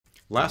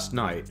Last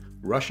night,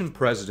 Russian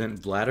President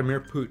Vladimir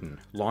Putin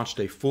launched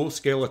a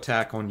full-scale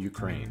attack on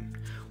Ukraine.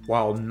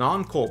 While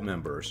non-cult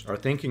members are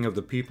thinking of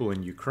the people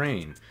in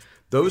Ukraine,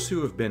 those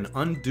who have been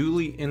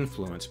unduly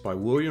influenced by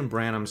William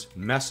Branham's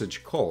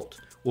message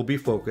cult will be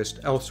focused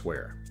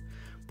elsewhere.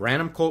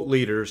 Branham cult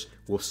leaders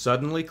will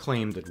suddenly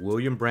claim that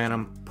William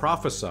Branham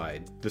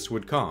prophesied this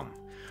would come,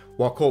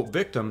 while cult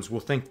victims will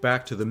think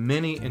back to the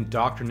many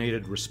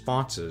indoctrinated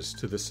responses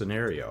to the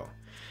scenario.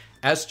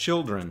 As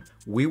children,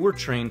 we were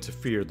trained to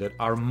fear that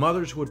our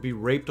mothers would be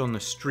raped on the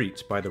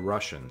streets by the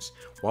Russians,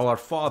 while our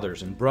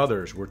fathers and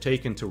brothers were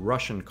taken to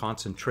Russian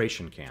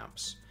concentration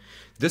camps.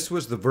 This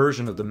was the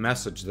version of the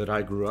message that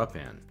I grew up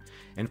in.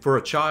 And for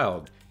a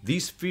child,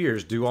 these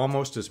fears do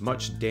almost as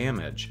much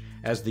damage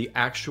as the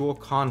actual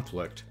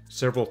conflict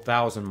several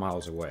thousand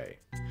miles away.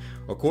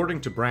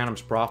 According to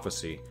Branham's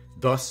prophecy,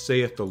 "Thus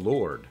saith the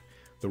Lord,"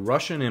 the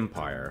Russian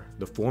Empire,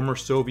 the former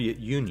Soviet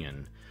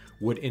Union,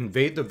 would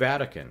invade the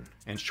Vatican,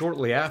 and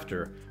shortly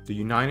after, the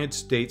United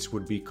States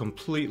would be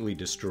completely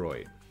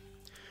destroyed.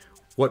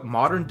 What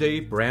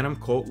modern-day Branham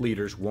cult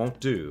leaders won't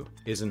do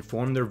is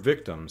inform their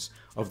victims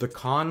of the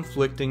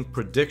conflicting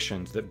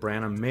predictions that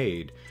Branham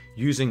made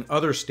using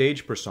other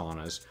stage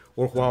personas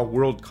or while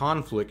world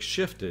conflict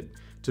shifted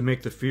to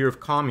make the fear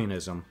of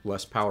communism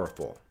less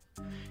powerful.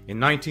 In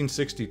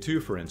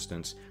 1962, for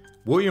instance,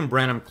 William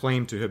Branham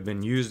claimed to have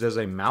been used as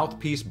a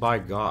mouthpiece by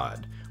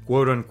God,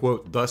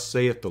 quote-unquote, "Thus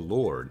saith the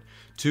Lord,"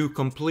 to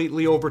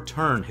completely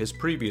overturn his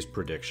previous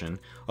prediction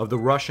of the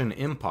Russian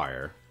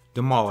Empire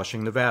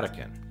demolishing the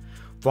Vatican.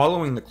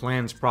 Following the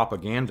Klan's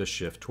propaganda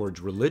shift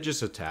towards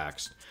religious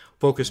attacks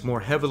focused more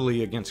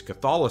heavily against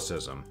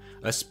Catholicism,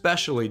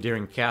 especially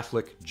during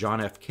Catholic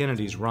John F.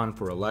 Kennedy's run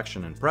for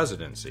election and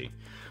presidency,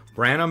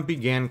 Branham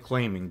began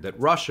claiming that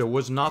Russia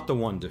was not the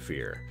one to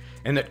fear,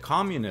 and that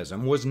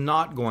communism was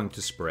not going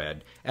to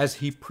spread as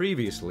he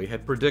previously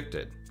had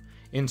predicted.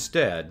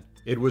 Instead,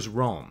 it was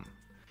Rome.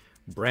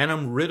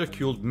 Branham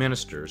ridiculed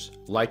ministers,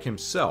 like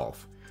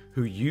himself,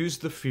 who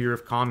used the fear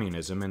of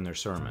communism in their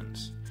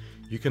sermons.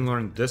 You can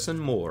learn this and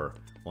more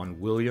on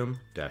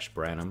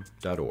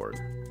william-branham.org.